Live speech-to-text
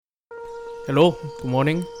Hello, good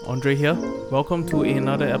morning, Andre here. Welcome to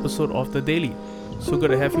another episode of The Daily. So good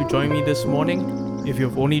to have you join me this morning. If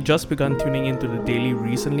you've only just begun tuning into The Daily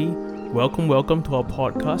recently, welcome to our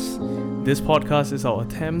podcast. This podcast is our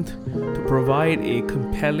attempt to provide a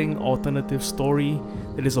compelling alternative story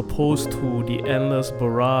that is opposed to the endless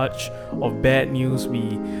barrage of bad news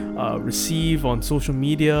we receive on social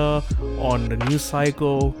media, on the news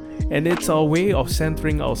cycle, and it's our way of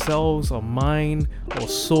centering ourselves, our mind, our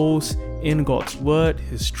souls in God's Word,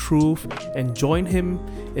 His truth, and join Him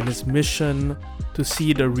in His mission to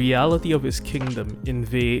see the reality of His kingdom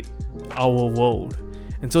invade our world.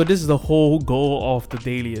 And so this is the whole goal of The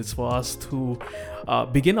Daily, is for us to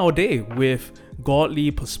begin our day with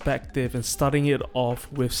godly perspective and starting it off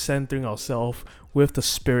with centering ourselves with the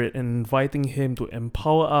Spirit and inviting Him to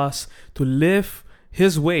empower us to live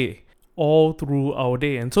His way all through our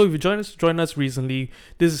day. And so if you join us recently,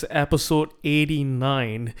 this is episode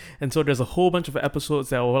 89, and so there's a whole bunch of episodes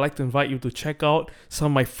that I would like to invite you to check out. Some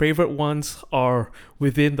of my favorite ones are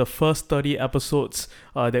within the first 30 episodes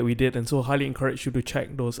that we did, and so I highly encourage you to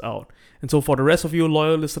check those out. And so for the rest of you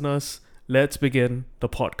loyal listeners, let's begin the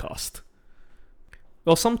podcast.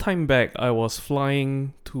 Well, some time back I was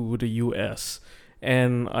flying to the US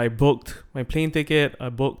and I booked my plane ticket. I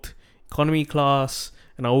booked economy class,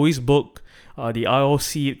 and I always book the aisle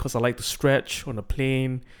seat because I like to stretch on the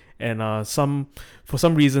plane. And for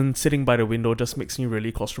some reason, sitting by the window just makes me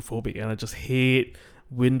really claustrophobic, and I just hate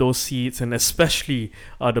window seats, and especially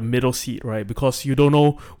the middle seat, right? Because you don't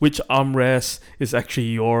know which armrest is actually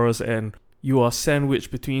yours, and you are sandwiched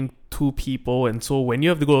between two people, and so when you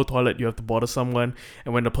have to go to the toilet, you have to bother someone,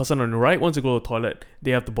 and when the person on the right wants to go to the toilet, they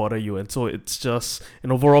have to bother you, and so it's just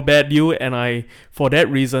an overall bad deal. And I, for that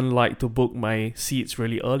reason, like to book my seats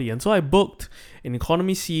really early, and so I booked an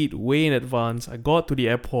economy seat way in advance. I got to the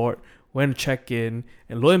airport, went to check in,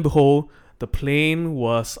 and lo and behold, the plane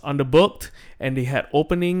was underbooked, and they had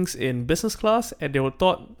openings in business class, and they were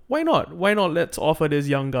thought, why not? Let's offer this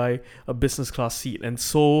young guy a business class seat. And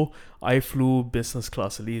so I flew business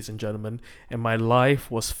class, ladies and gentlemen, and my life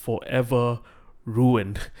was forever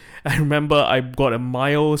ruined. I remember I got a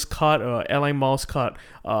miles card, airline miles card,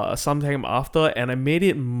 sometime after, and I made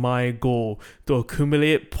it my goal to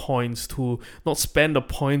accumulate points, to not spend the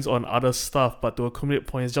points on other stuff, but to accumulate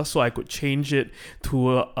points just so I could change it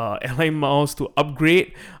to airline miles to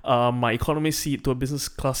upgrade my economy seat to a business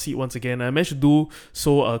class seat once again. I managed to do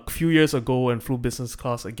so a few years ago and flew business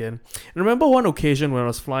class again. And I remember one occasion when I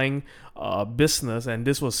was flying business, and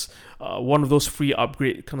this was one of those free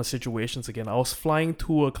upgrade kind of situations again. I was flying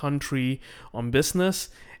to a country on business,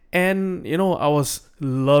 and I was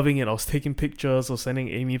loving it. I was taking pictures, I was sending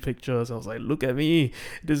Amy pictures. I was like, look at me,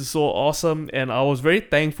 this is so awesome. And I was very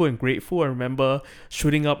thankful and grateful. I remember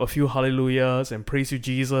shooting up a few hallelujahs and praise you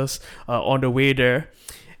Jesus on the way there.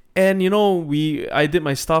 And I did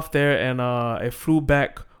my stuff there, and I flew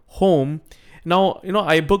back home. Now,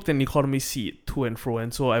 I booked an economy seat to and fro,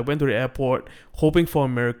 and so I went to the airport hoping for a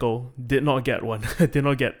miracle. Did not get one. Did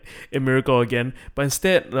not get a miracle again. But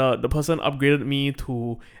instead, the person upgraded me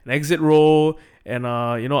to an exit row, and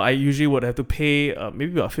I usually would have to pay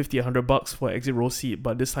maybe about $50, $100 for an exit row seat,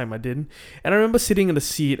 but this time I didn't. And I remember sitting in the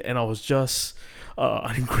seat, and I was just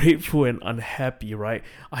ungrateful and unhappy, right?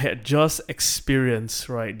 I had just experienced,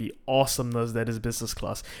 right, the awesomeness that is business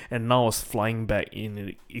class, and now I was flying back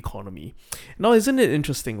in economy. Now, isn't it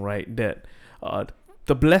interesting, right, that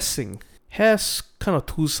the blessing has kind of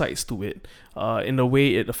two sides to it in the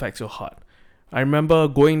way it affects your heart. I remember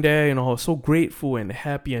going there, I was so grateful and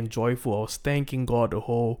happy and joyful. I was thanking God the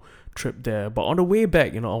whole trip there. But on the way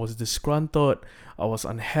back, I was disgruntled, I was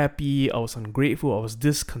unhappy, I was ungrateful, I was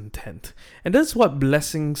discontent. And that's what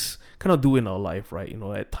blessings kind of do in our life, right?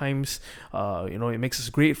 At times, it makes us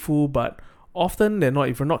grateful, but often they're not.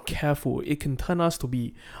 If we're not careful, it can turn us to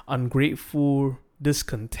be ungrateful,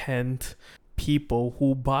 discontent people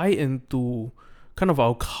who buy into kind of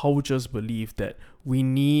our culture's belief that we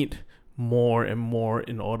need more and more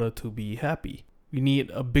in order to be happy. We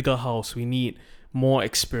need a bigger house, we need more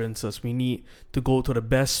experiences, we need to go to the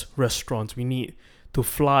best restaurants, we need to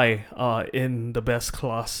fly in the best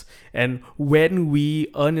class. And when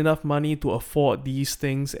we earn enough money to afford these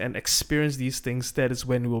things and experience these things, that is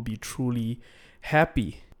when we will be truly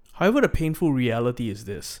happy. However, the painful reality is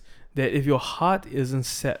this, that if your heart isn't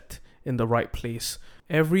set in the right place,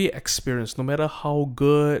 every experience, no matter how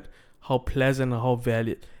good, how pleasant, or how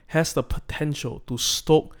valid, has the potential to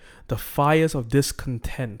stoke the fires of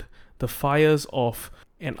discontent, the fires of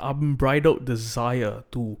an unbridled desire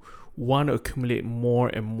to want to accumulate more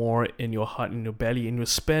and more in your heart, in your belly, and you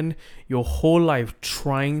spend your whole life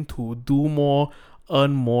trying to do more,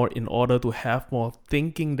 earn more in order to have more,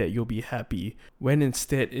 thinking that you'll be happy, when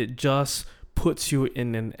instead it just puts you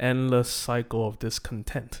in an endless cycle of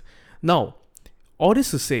discontent. Now, all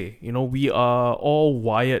this to say, we are all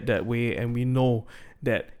wired that way, and we know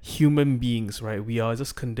that human beings, right, we are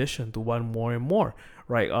just conditioned to want more and more,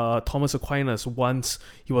 right? Thomas Aquinas, once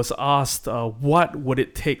he was asked, what would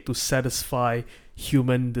it take to satisfy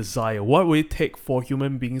human desire? What would it take for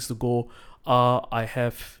human beings to go, I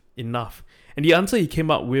have enough? And the answer he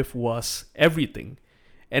came up with was everything.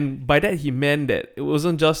 And by that, he meant that it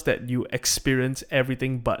wasn't just that you experience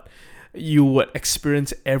everything, but you would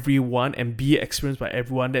experience everyone and be experienced by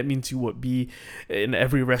everyone. That means you would be in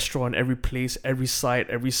every restaurant, every place, every sight,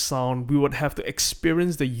 every sound. We would have to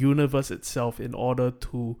experience the universe itself in order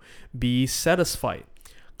to be satisfied.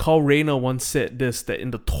 Carl Rayner once said this, that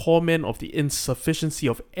in the torment of the insufficiency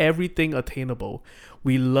of everything attainable,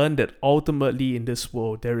 we learn that ultimately in this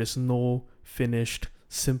world there is no finished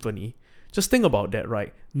symphony. Just think about that,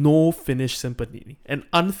 right? No finished symphony, an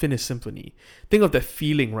unfinished symphony. Think of that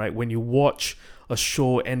feeling, right? When you watch a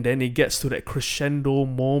show and then it gets to that crescendo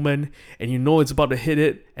moment and you know it's about to hit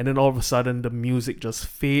it, and then all of a sudden the music just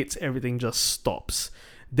fades, everything just stops.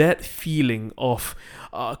 That feeling of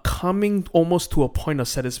coming almost to a point of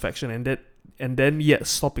satisfaction and then yet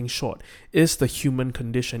stopping short is the human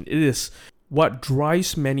condition. It is what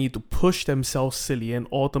drives many to push themselves silly and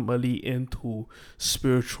ultimately into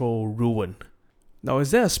spiritual ruin. Now,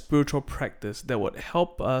 is there a spiritual practice that would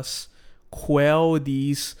help us quell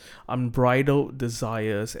these unbridled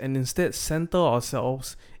desires and instead center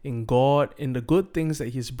ourselves in God, in the good things that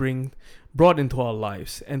He's brought into our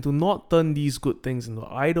lives, and to not turn these good things into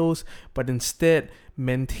idols, but instead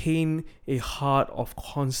maintain a heart of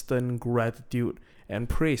constant gratitude and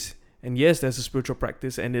praise? And yes, there's a spiritual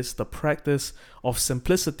practice, and it's the practice of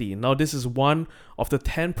simplicity. Now, this is one of the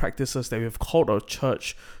 10 practices that we've called our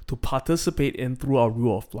church to participate in through our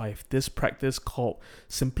rule of life. This practice called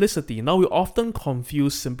simplicity. Now, we often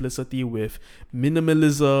confuse simplicity with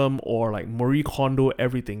minimalism or like Marie Kondo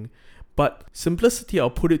everything. But simplicity, I'll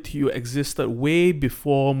put it to you, existed way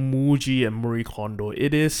before Muji and Marie Kondo.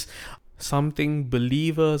 It is something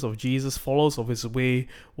believers of Jesus, followers of His way,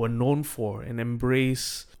 were known for, an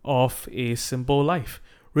embrace of a simple life.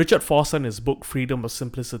 Richard Foster, in his book Freedom of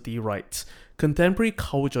Simplicity, writes, "Contemporary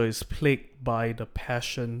culture is plagued by the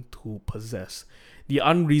passion to possess. The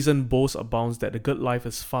unreasoned boast abounds that the good life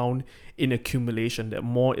is found in accumulation, that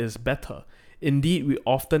more is better. Indeed, we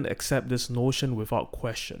often accept this notion without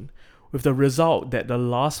question, with the result that the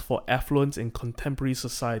lust for affluence in contemporary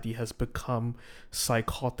society has become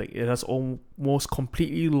psychotic. It has almost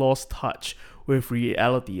completely lost touch with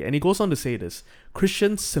reality." And he goes on to say this: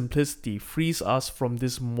 "Christian simplicity frees us from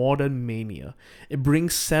this modern mania. It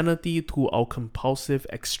brings sanity to our compulsive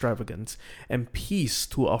extravagance and peace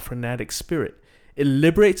to our frenetic spirit. It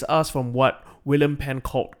liberates us from what William Penn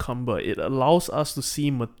called cumber. It allows us to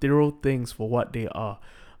see material things for what they are,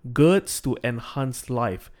 goods to enhance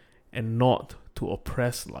life and not to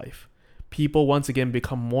oppress life. People once again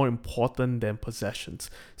become more important than possessions.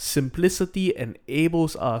 Simplicity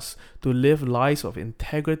enables us to live lives of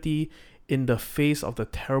integrity in the face of the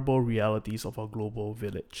terrible realities of our global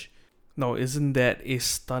village." Now, isn't that a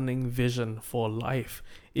stunning vision for life?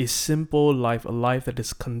 A simple life, a life that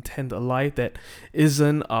is content, a life that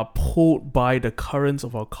isn't pulled by the currents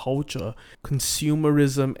of our culture,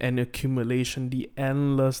 consumerism and accumulation, the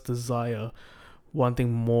endless desire,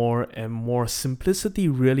 wanting more and more. Simplicity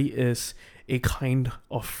really is a kind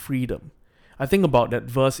of freedom. I think about that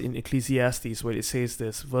verse in Ecclesiastes where it says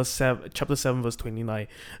this, chapter 7, verse 29,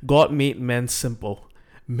 "God made man simple.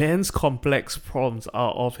 Man's complex problems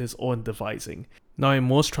are of his own devising." Now, in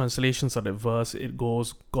most translations of that verse, it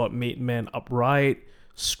goes, "God made man upright,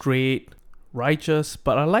 straight, righteous."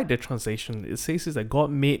 But I like the translation. It says that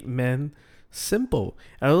God made man simple.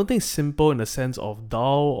 And I don't think simple in the sense of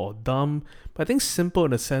dull or dumb, but I think simple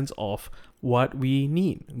in the sense of what we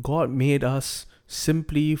need. God made us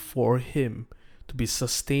simply for Him, to be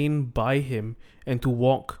sustained by Him and to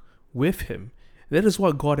walk with Him. That is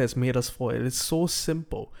what God has made us for. It is so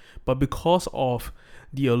simple. But because of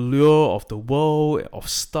the allure of the world, of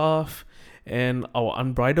stuff, and our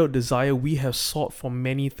unbridled desire, we have sought for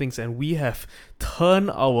many things, and we have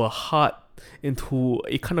turned our heart into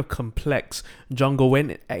a kind of complex jungle,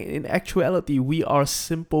 when in actuality we are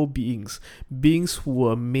simple beings who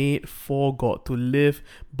were made for God, to live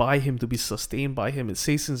by Him, to be sustained by Him. It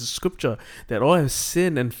says in the scripture that all have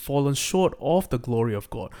sinned and fallen short of the glory of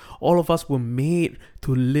God. All of us were made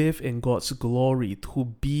to live in God's glory, to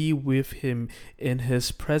be with Him in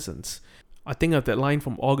His presence. I think of that line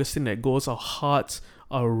from Augustine that goes, "Our hearts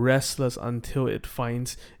are restless until it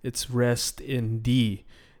finds its rest in thee.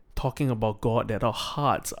 Talking about God, that our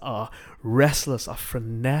hearts are restless, are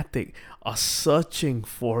frenetic, are searching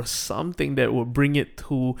for something that will bring it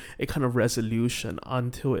to a kind of resolution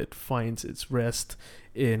until it finds its rest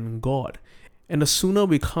in God. And the sooner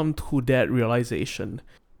we come to that realization,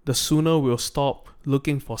 the sooner we'll stop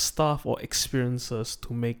looking for stuff or experiences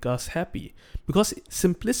to make us happy. Because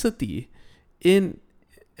simplicity, in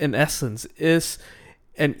essence, is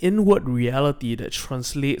an inward reality that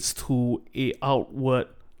translates to a outward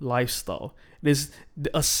lifestyle. It is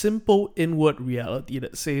a simple inward reality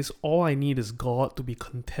that says all I need is God to be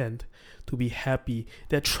content, to be happy,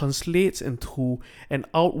 that translates into an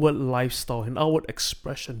outward lifestyle, an outward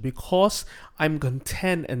expression. Because I'm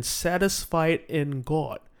content and satisfied in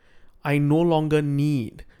God, I no longer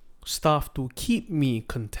need stuff to keep me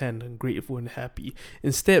content and grateful and happy.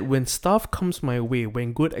 Instead, when stuff comes my way,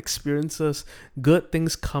 when good experiences, good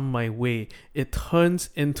things come my way, it turns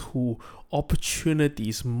into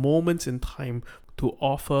opportunities, moments in time to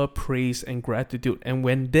offer praise and gratitude. And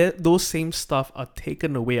when those same stuff are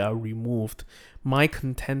taken away, are removed, my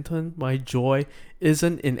contentment, my joy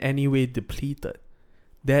isn't in any way depleted.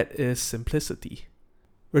 That is simplicity.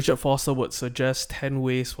 Richard Foster would suggest 10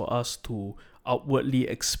 ways for us to outwardly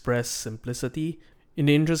express simplicity. In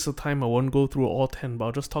the interest of time, I won't go through all 10, but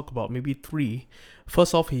I'll just talk about maybe 3.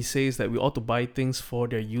 First off, he says that we ought to buy things for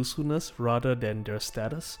their usefulness rather than their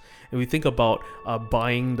status. And we think about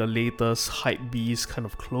buying the latest hype beast kind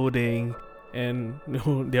of clothing, and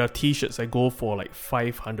there are t-shirts that go for like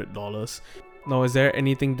 $500. Now, is there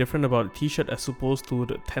anything different about a t-shirt as opposed to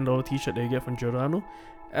the $10 t-shirt that you get from Giordano?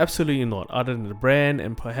 Absolutely not. Other than the brand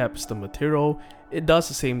and perhaps the material, it does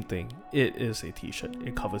the same thing. It is a t-shirt.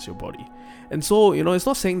 It covers your body. And so, it's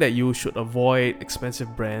not saying that you should avoid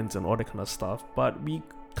expensive brands and all that kind of stuff, but we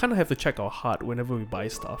kind of have to check our heart whenever we buy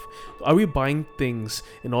stuff. Are we buying things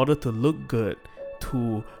in order to look good,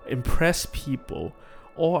 to impress people,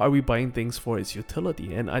 or are we buying things for its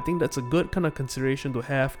utility? And I think that's a good kind of consideration to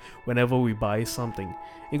have whenever we buy something.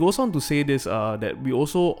 It goes on to say this, that we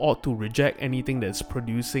also ought to reject anything that's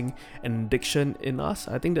producing an addiction in us.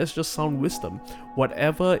 I think that's just sound wisdom.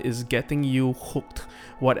 Whatever is getting you hooked,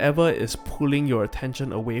 whatever is pulling your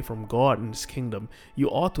attention away from God and His kingdom, you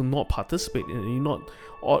ought to not participate in it.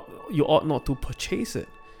 You ought not to purchase it.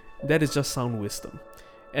 That is just sound wisdom.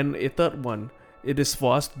 And a third one, it is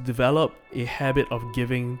for us to develop a habit of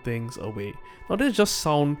giving things away. Now, that's just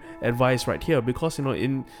sound advice right here, because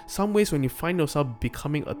in some ways, when you find yourself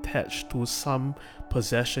becoming attached to some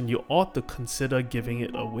possession, you ought to consider giving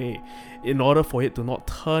it away in order for it to not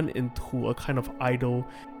turn into a kind of idol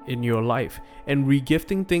in your life. And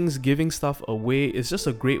regifting things, giving stuff away, is just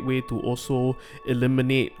a great way to also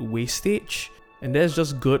eliminate wastage, and that's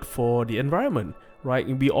just good for the environment, right?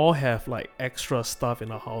 We all have like extra stuff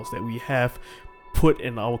in our house that we have put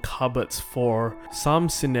in our cupboards for some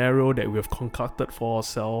scenario that we have concocted for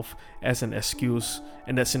ourselves as an excuse,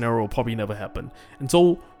 and that scenario will probably never happen. And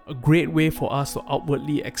so a great way for us to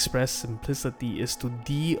outwardly express simplicity is to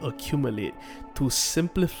de-accumulate, to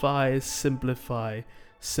simplify, to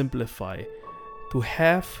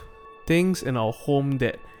have things in our home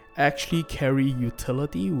that actually carry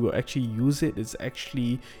utility. We'll actually use it. It's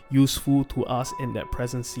actually useful to us in that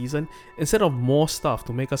present season, instead of more stuff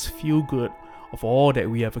to make us feel good of all that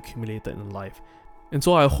we have accumulated in life. And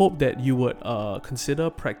so I hope that you would consider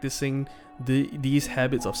practicing these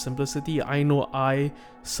habits of simplicity. I know I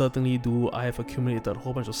certainly do. I have accumulated a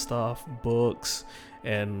whole bunch of stuff, books,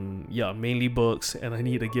 and mainly books, and I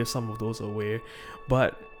need to give some of those away.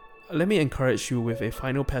 But let me encourage you with a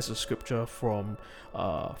final passage of scripture from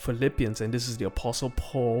Philippians, and this is the Apostle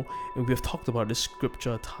Paul, and we've talked about this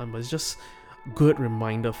scripture a ton, but it's just a good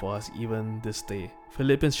reminder for us even this day.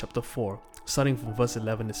 Philippians chapter 4, starting from verse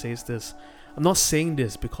 11, it says this: I'm not saying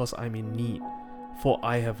this because I'm in need, for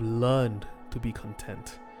I have learned to be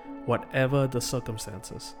content, whatever the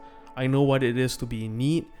circumstances. I know what it is to be in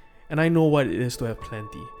need, and I know what it is to have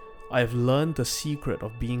plenty. I have learned the secret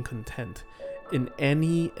of being content in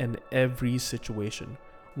any and every situation,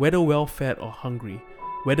 whether well-fed or hungry,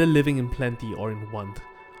 whether living in plenty or in want.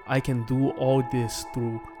 I can do all this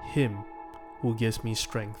through Him who gives me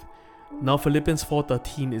strength. Now, Philippians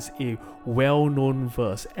 4:13 is a well-known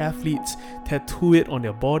verse. Athletes tattoo it on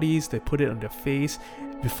their bodies, they put it on their face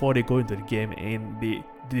before they go into the game, and they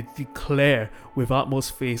declare with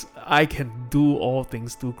utmost faith, I can do all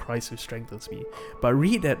things through Christ who strengthens me. But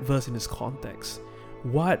read that verse in its context.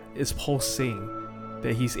 What is Paul saying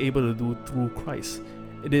that he's able to do through Christ?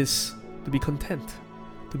 It is to be content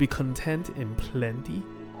in plenty,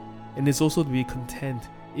 and it's also to be content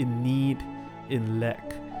in need, in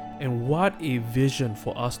lack. And what a vision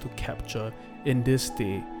for us to capture in this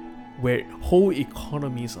day where whole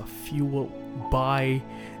economies are fueled by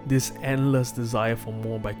this endless desire for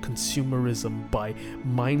more, by consumerism, by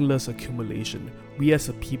mindless accumulation. We as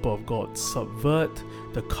a people of God subvert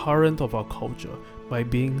the current of our culture by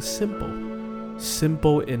being simple.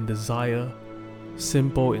 Simple in desire,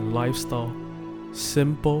 simple in lifestyle,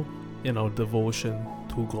 simple in our devotion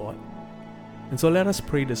to God. And so let us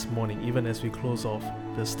pray this morning, even as we close off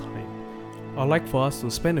this time. I'd like for us to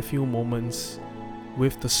spend a few moments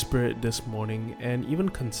with the Spirit this morning and even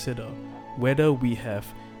consider whether we have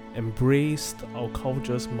embraced our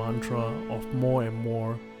culture's mantra of more and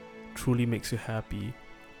more truly makes you happy,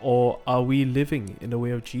 or are we living in the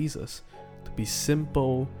way of Jesus, to be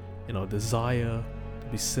simple in our desire, to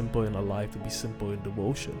be simple in our life, to be simple in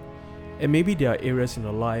devotion. And maybe there are areas in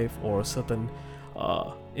your life or certain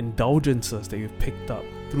indulgences that you've picked up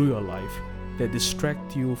through your life that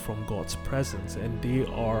distract you from God's presence, and they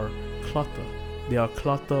are clutter. They are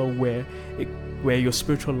clutter where your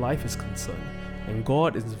spiritual life is concerned. And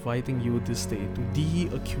God is inviting you this day to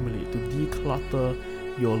de-accumulate, to declutter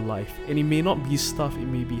your life. And it may not be stuff, it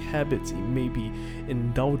may be habits, it may be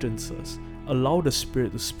indulgences. Allow the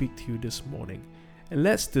Spirit to speak to you this morning. And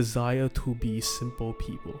let's desire to be simple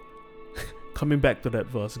people. Coming back to that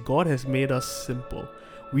verse, God has made us simple.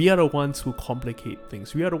 We are the ones who complicate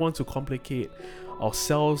things. We are the ones who complicate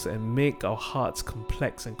ourselves and make our hearts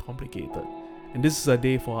complex and complicated. And this is a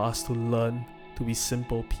day for us to learn to be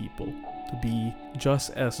simple people, to be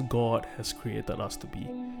just as God has created us to be.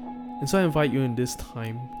 And so I invite you in this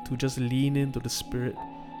time to just lean into the Spirit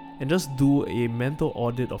and just do a mental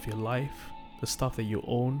audit of your life, the stuff that you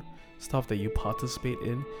own, stuff that you participate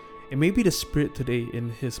in. And maybe the Spirit today, in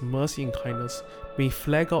His mercy and kindness, may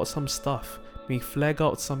flag out some stuff, may flag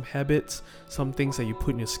out some habits, some things that you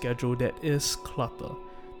put in your schedule that is clutter,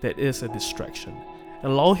 that is a distraction.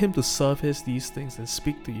 Allow Him to surface these things and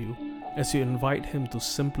speak to you as you invite Him to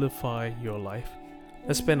simplify your life.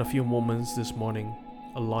 Let's spend a few moments this morning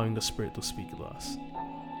allowing the Spirit to speak to us.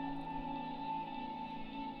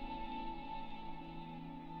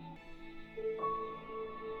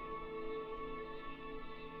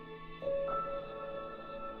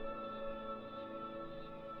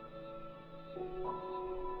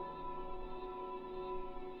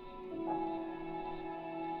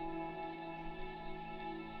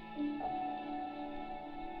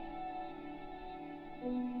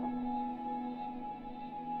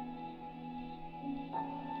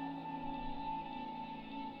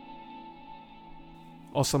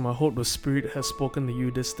 Awesome, I hope the Spirit has spoken to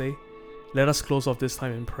you this day. Let us close off this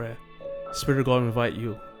time in prayer. Spirit of God, I invite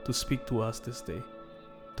you to speak to us this day,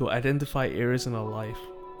 to identify areas in our life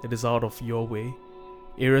that is out of your way,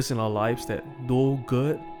 areas in our lives that, though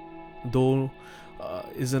good, though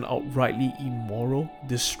isn't outrightly immoral,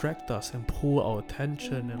 distract us and pull our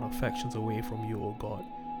attention and affections away from you, O God.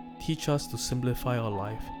 Teach us to simplify our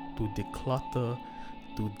life, to declutter,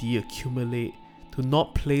 to de-accumulate, to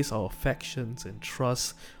not place our affections and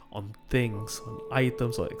trust on things, on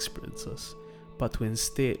items or experiences, but to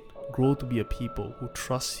instead grow to be a people who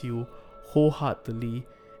trust you wholeheartedly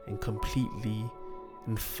and completely,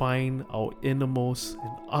 and find our innermost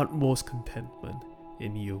and utmost contentment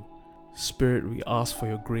in you. Spirit, we ask for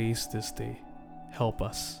your grace this day. Help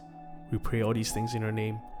us. We pray all these things in your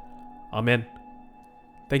name. Amen.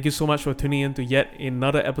 Thank you so much for tuning in to yet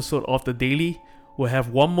another episode of The Daily. We'll have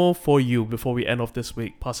one more for you before we end off this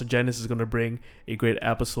week. Pastor Janice is going to bring a great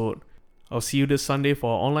episode. I'll see you this Sunday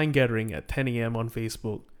for our online gathering at 10 a.m. on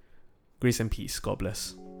Facebook. Grace and peace. God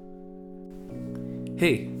bless.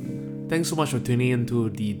 Hey, thanks so much for tuning in to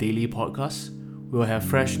the Daily Podcast. We'll have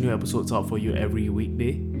fresh new episodes out for you every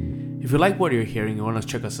weekday. If you like what you're hearing and want to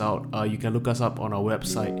check us out, you can look us up on our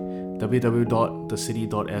website,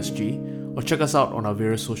 www.thecity.sg, or check us out on our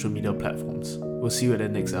various social media platforms. We'll see you at the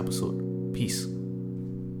next episode. Peace.